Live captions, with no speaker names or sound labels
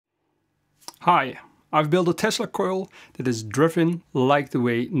Hi, I've built a Tesla coil that is driven like the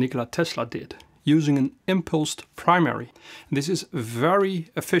way Nikola Tesla did, using an impulsed primary. This is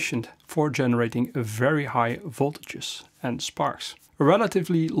very efficient for generating very high voltages and sparks. A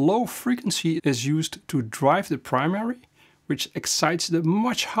relatively low frequency is used to drive the primary, which excites the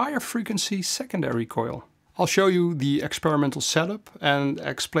much higher frequency secondary coil. I'll show you the experimental setup and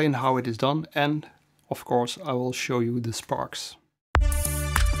explain how it is done, and of course I will show you the sparks.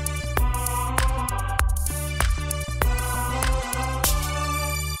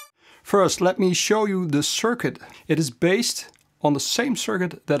 First, let me show you the circuit. It is based on the same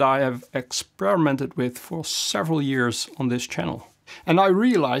circuit that I have experimented with for several years on this channel. And I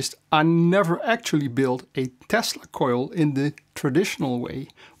realized I never actually built a Tesla coil in the traditional way,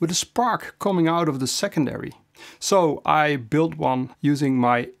 with a spark coming out of the secondary. So I built one using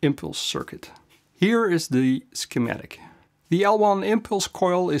my impulse circuit. Here is the schematic. The L1 impulse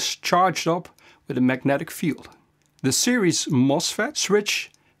coil is charged up with a magnetic field. The series MOSFET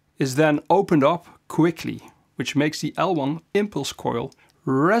switch is then opened up quickly, which makes the L1 impulse coil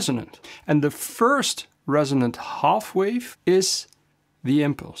resonant. And the first resonant half wave is the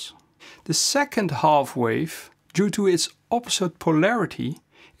impulse. The second half wave, due to its opposite polarity,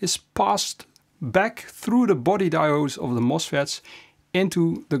 is passed back through the body diodes of the MOSFETs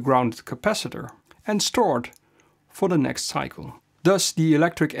into the grounded capacitor and stored for the next cycle. Thus the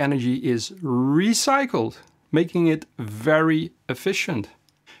electric energy is recycled, making it very efficient.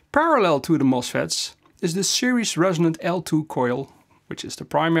 Parallel to the MOSFETs is the series resonant L2 coil, which is the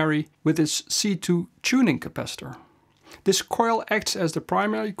primary, with its C2 tuning capacitor. This coil acts as the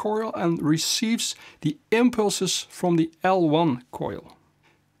primary coil and receives the impulses from the L1 coil.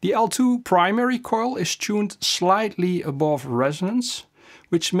 The L2 primary coil is tuned slightly above resonance,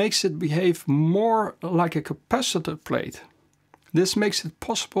 which makes it behave more like a capacitor plate. This makes it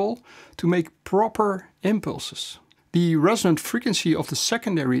possible to make proper impulses. The resonant frequency of the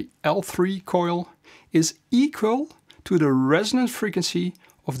secondary L3 coil is equal to the resonant frequency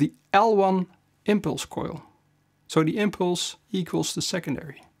of the L1 impulse coil. So the impulse equals the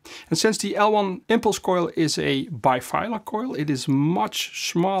secondary. And since the L1 impulse coil is a bifilar coil, it is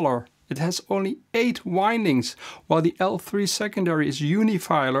much smaller. It has only 8 windings, while the L3 secondary is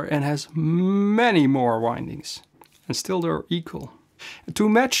unifilar and has many more windings. And still they're equal. And to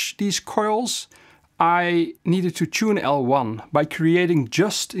match these coils, I needed to tune L1 by creating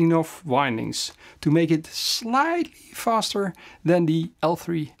just enough windings to make it slightly faster than the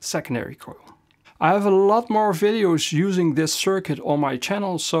L3 secondary coil. I have a lot more videos using this circuit on my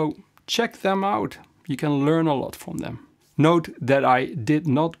channel, so check them out. You can learn a lot from them. Note that I did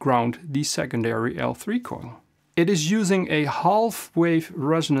not ground the secondary L3 coil. It is using a half-wave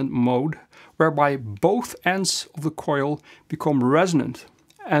resonant mode, whereby both ends of the coil become resonant.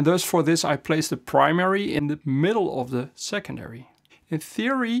 And thus for this I place the primary in the middle of the secondary. In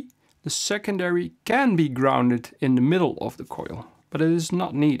theory, the secondary can be grounded in the middle of the coil, but it is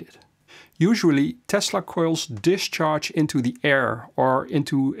not needed. Usually Tesla coils discharge into the air or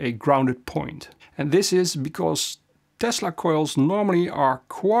into a grounded point. And this is because Tesla coils normally are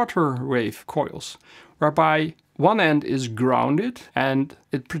quarter wave coils, whereby one end is grounded and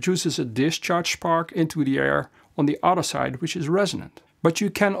it produces a discharge spark into the air on the other side, which is resonant. But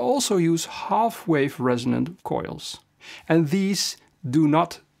you can also use half-wave resonant coils, and these do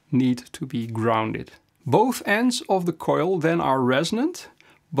not need to be grounded. Both ends of the coil then are resonant,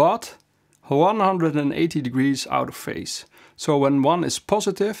 but 180 degrees out of phase. So when one is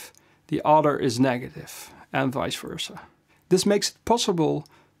positive, the other is negative, and vice versa. This makes it possible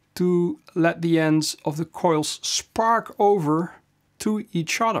to let the ends of the coils spark over to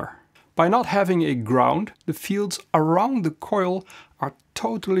each other. By not having a ground, the fields around the coil are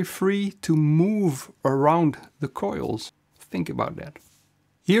totally free to move around the coils. Think about that.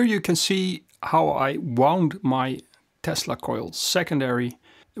 Here you can see how I wound my Tesla coil secondary.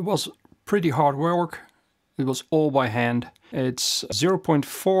 It was pretty hard work. It was all by hand. It's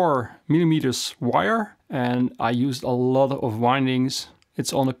 0.4 millimeters wire, and I used a lot of windings.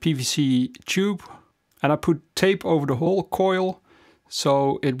 It's on a PVC tube, and I put tape over the whole coil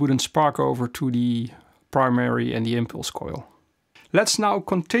so it wouldn't spark over to the primary and the impulse coil. Let's now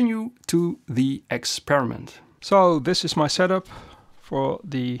continue to the experiment. So this is my setup for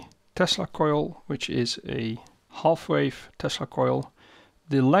the Tesla coil, which is a half-wave Tesla coil.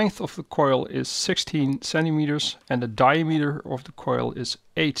 The length of the coil is 16 centimeters and the diameter of the coil is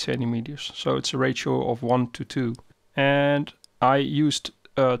 8 centimeters. So it's a ratio of 1:2. And I used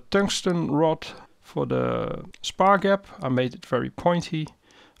a tungsten rod for the spar gap. I made it very pointy.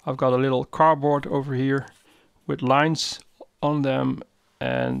 I've got a little cardboard over here with lines on them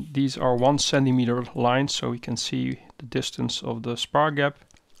and these are 1 centimeter lines, so we can see the distance of the spark gap.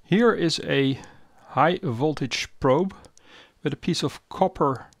 Here is a high voltage probe with a piece of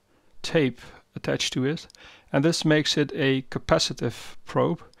copper tape attached to it, and this makes it a capacitive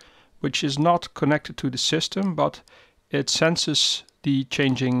probe, which is not connected to the system, but it senses the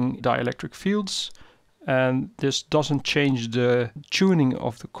changing dielectric fields, and this doesn't change the tuning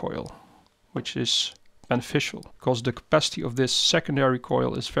of the coil, which is beneficial because the capacity of this secondary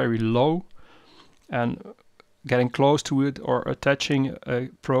coil is very low, and getting close to it or attaching a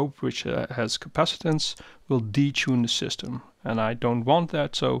probe which has capacitance will detune the system, and I don't want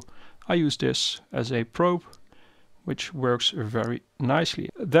that, so I use this as a probe, which works very nicely.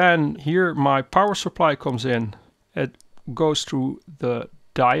 Then here my power supply comes in. It goes through the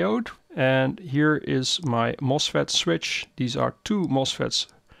diode, and here is my MOSFET switch. These are 2 MOSFETs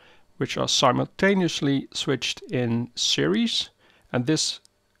which are simultaneously switched in series, and this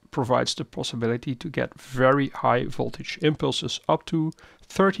provides the possibility to get very high voltage impulses up to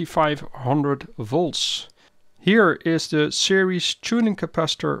 3500 volts. Here is the series tuning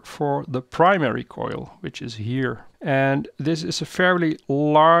capacitor for the primary coil, which is here. And this is a fairly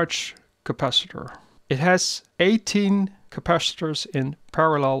large capacitor. It has 18 capacitors in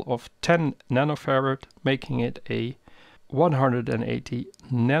parallel of 10 nanofarad, making it a 180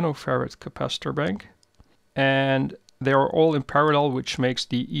 nanofarad capacitor bank. And they are all in parallel, which makes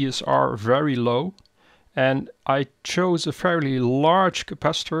the ESR very low. And I chose a fairly large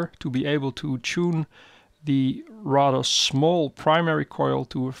capacitor to be able to tune the rather small primary coil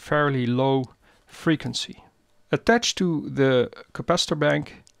to a fairly low frequency. Attached to the capacitor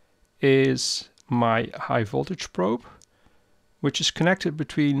bank is my high voltage probe, which is connected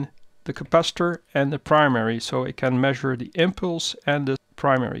between the capacitor and the primary, so it can measure the impulse and the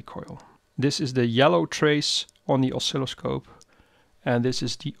primary coil. This is the yellow trace on the oscilloscope, and this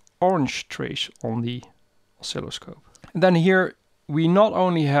is the orange trace on the oscilloscope. And then here we not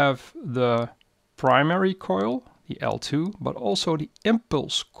only have the primary coil, the L2, but also the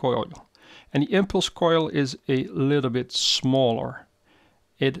impulse coil. And the impulse coil is a little bit smaller.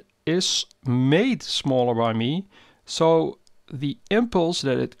 It is made smaller by me, so the impulse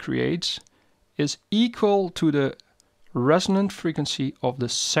that it creates is equal to the resonant frequency of the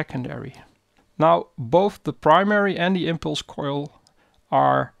secondary. Now, both the primary and the impulse coil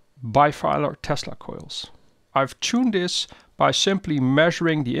are bifilar Tesla coils. I've tuned this by simply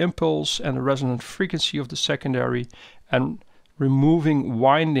measuring the impulse and the resonant frequency of the secondary and removing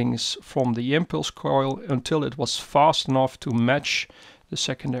windings from the impulse coil until it was fast enough to match the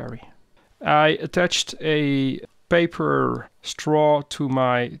secondary. I attached a paper straw to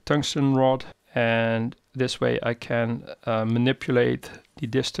my tungsten rod, and this way I can manipulate the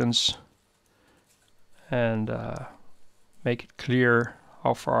distance and make it clear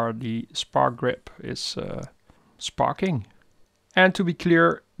how far the spark grip is sparking. And to be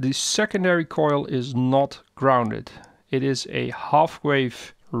clear, the secondary coil is not grounded. It is a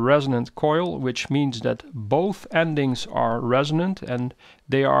half-wave resonant coil, which means that both endings are resonant and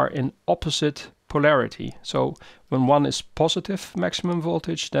they are in opposite polarity. So when one is positive maximum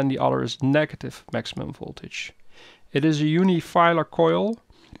voltage, then the other is negative maximum voltage. It is a unifilar coil,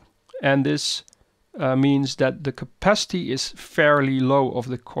 and this means that the capacity is fairly low of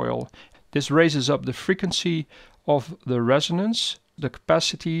the coil. This raises up the frequency of the resonance. The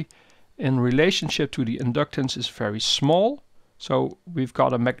capacity in relationship to the inductance is very small. So we've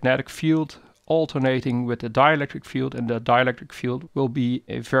got a magnetic field alternating with the dielectric field, and the dielectric field will be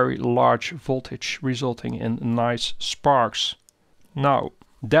a very large voltage, resulting in nice sparks. Now,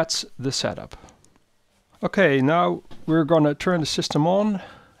 that's the setup. Okay, now we're gonna turn the system on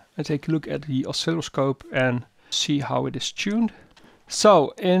and take a look at the oscilloscope and see how it is tuned.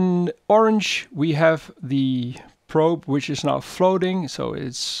 So in orange we have the probe, which is now floating, so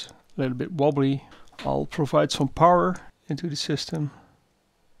it's a little bit wobbly. I'll provide some power into the system,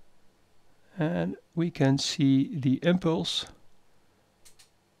 and we can see the impulse.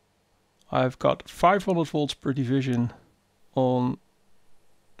 I've got 500 volts per division on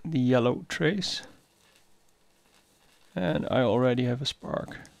the yellow trace, and I already have a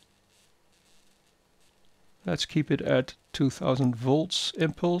spark. Let's keep it at 2000 volts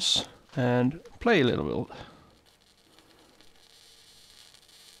impulse and play a little bit.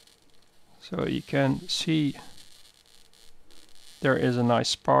 So you can see there is a nice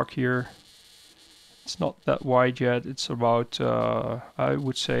spark here. It's not that wide yet. It's about, I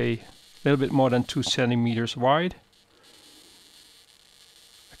would say, a little bit more than 2 centimeters wide.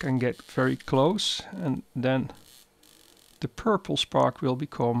 I can get very close, and then the purple spark will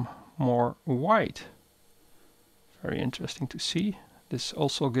become more white. Very interesting to see. This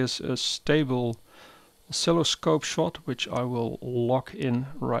also gives a stable oscilloscope shot, which I will lock in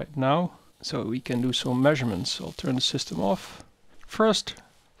right now, so we can do some measurements. I'll turn the system off. First,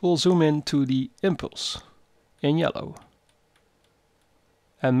 we'll zoom in to the impulse in yellow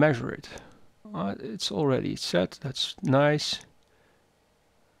and measure it. It's already set, that's nice.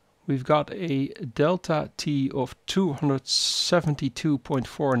 We've got a delta T of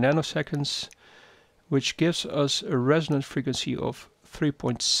 272.4 nanoseconds, which gives us a resonant frequency of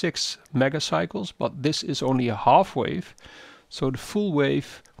 3.6 megacycles, but this is only a half wave, so the full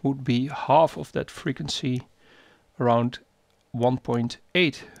wave would be half of that frequency, around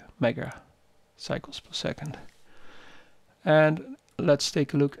 1.8 megacycles per second. And let's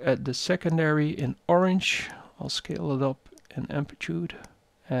take a look at the secondary in orange. I'll scale it up in amplitude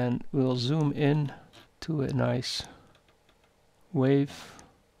and we'll zoom in to a nice wave.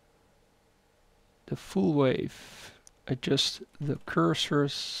 The full wave, adjust the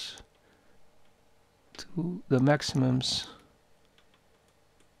cursors to the maximums.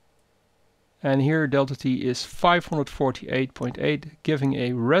 And here delta T is 548.8, giving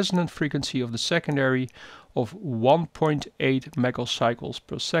a resonant frequency of the secondary of 1.8 megacycles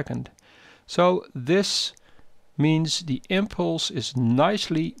per second. So this means the impulse is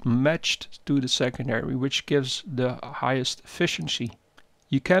nicely matched to the secondary, which gives the highest efficiency.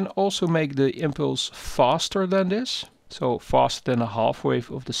 You can also make the impulse faster than this, so faster than a half wave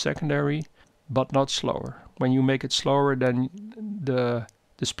of the secondary, but not slower. When you make it slower, then the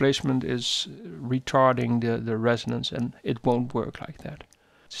displacement is retarding the resonance and it won't work like that.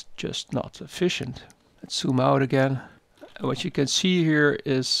 It's just not efficient. Let's zoom out again. What you can see here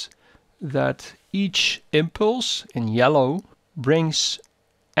is that each impulse in yellow brings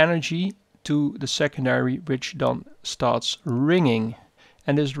energy to the secondary, which then starts ringing.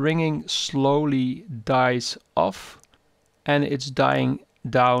 And this ringing slowly dies off, and it's dying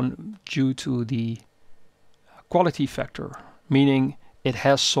down due to the quality factor, meaning it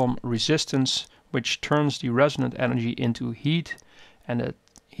has some resistance which turns the resonant energy into heat, and that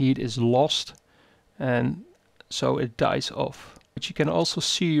heat is lost, and so it dies off. What you can also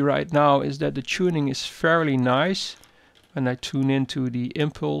see right now is that the tuning is fairly nice. When I tune into the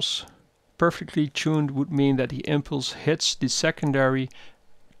impulse, perfectly tuned would mean that the impulse hits the secondary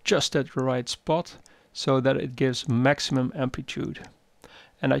just at the right spot so that it gives maximum amplitude.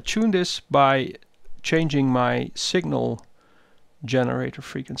 And I tune this by changing my signal generator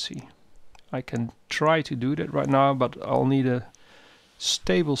frequency. I can try to do that right now, but I'll need a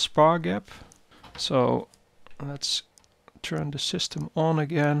stable spark gap. So let's turn the system on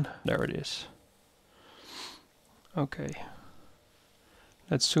again. There it is. Okay.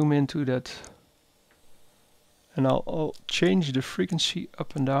 Let's zoom into that. And I'll change the frequency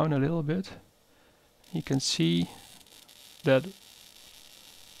up and down a little bit. You can see that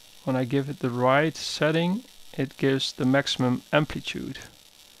when I give it the right setting, it gives the maximum amplitude,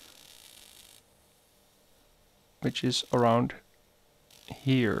 which is around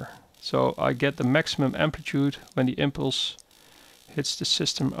here. So I get the maximum amplitude when the impulse hits the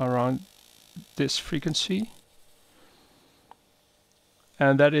system around this frequency.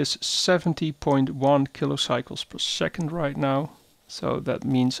 And that is 70.1 kilocycles per second right now. So that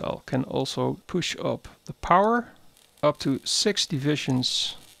means I can also push up the power up to 6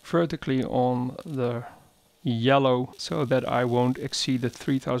 divisions vertically on the yellow, so that I won't exceed the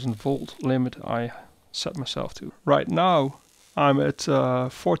 3000 volt limit I set myself to. Right now I'm at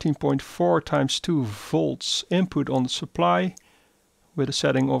 14.4 times 2 volts input on the supply with a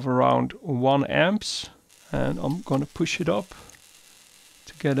setting of around 1 amps, and I'm gonna push it up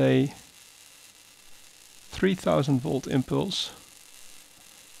to get a 3000 volt impulse,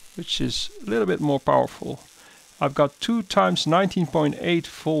 which is a little bit more powerful. I've got 2 times 19.8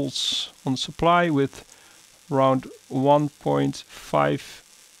 volts on the supply with around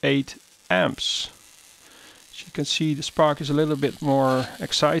 1.58 amps. As you can see, the spark is a little bit more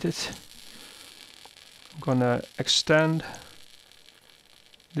excited. I'm gonna extend.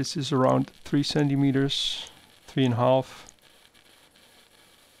 This is around 3 centimeters, 3.5.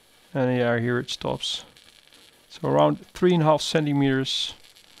 And yeah, here it stops. So around 3.5 centimeters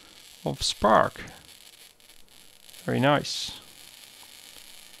of spark. Very nice.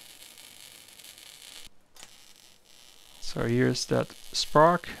 So here's that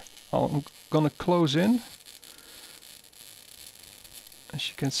spark. I'm gonna close in. As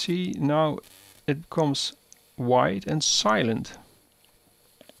you can see, now it becomes white and silent.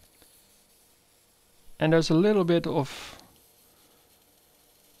 And there's a little bit of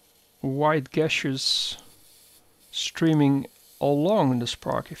white gaseous streaming along the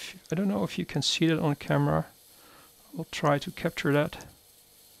spark. I don't know if you can see that on camera. I'll try to capture that.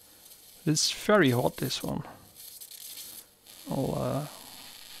 It's very hot, this one. I'll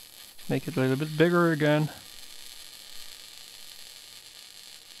make it a little bit bigger again.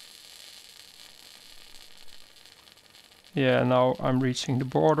 Yeah, now I'm reaching the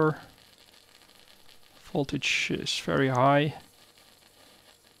border. Voltage is very high.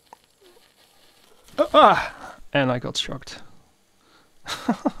 And I got shocked.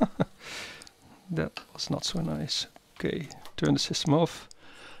 That was not so nice. Okay, turn the system off.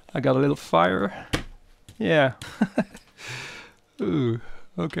 I got a little fire. Yeah. Ooh,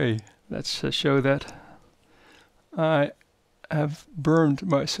 okay, let's show that. I have burned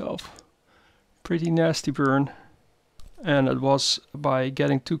myself. Pretty nasty burn. And it was by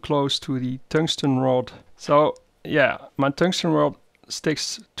getting too close to the tungsten rod. So yeah, my tungsten rod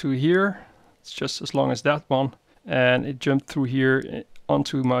sticks to here. It's just as long as that one. And it jumped through here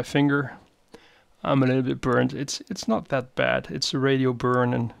onto my finger. I'm a little bit burned. It's not that bad. It's a radio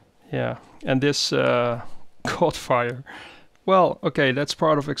burn, and yeah. And this caught fire. Well, okay, that's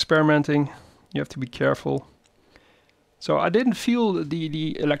part of experimenting. You have to be careful. So I didn't feel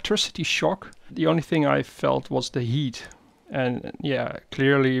the electricity shock. The only thing I felt was the heat. And yeah,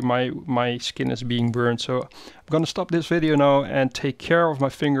 clearly my skin is being burned. So I'm gonna stop this video now and take care of my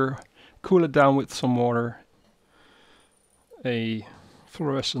finger, cool it down with some water. A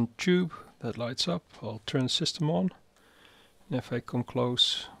fluorescent tube that lights up. I'll turn the system on. And if I come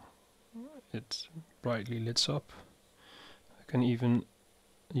close, it brightly lights up. I can even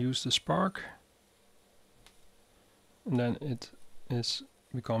use the spark. And then it is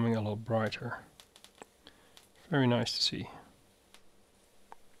becoming a lot brighter. Very nice to see.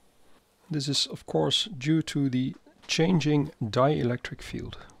 This is of course due to the changing dielectric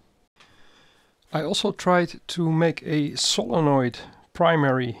field. I also tried to make a solenoid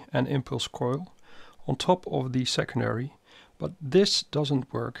primary and impulse coil on top of the secondary, but this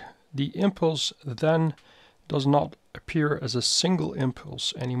doesn't work. The impulse then does not appear as a single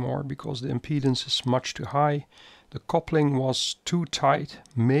impulse anymore because the impedance is much too high. The coupling was too tight.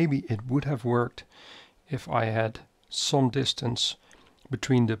 Maybe it would have worked if I had some distance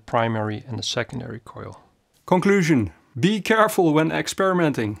between the primary and the secondary coil. Conclusion: be careful when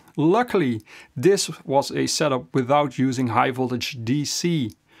experimenting. Luckily, this was a setup without using high voltage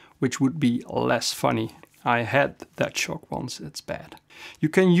DC, which would be less funny. I had that shock once, it's bad. You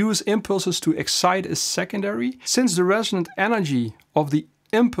can use impulses to excite a secondary. Since the resonant energy of the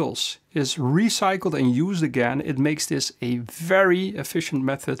impulse is recycled and used again, it makes this a very efficient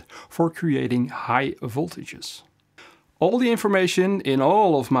method for creating high voltages. All the information in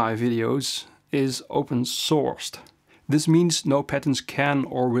all of my videos is open sourced. This means no patents can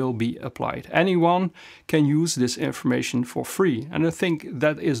or will be applied. Anyone can use this information for free, and I think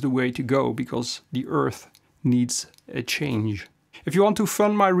that is the way to go because the Earth needs a change. If you want to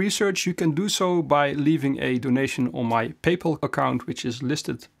fund my research, you can do so by leaving a donation on my PayPal account, which is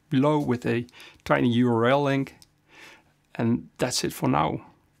listed below with a tiny URL link. And that's it for now.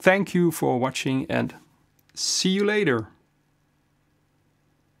 Thank you for watching and see you later.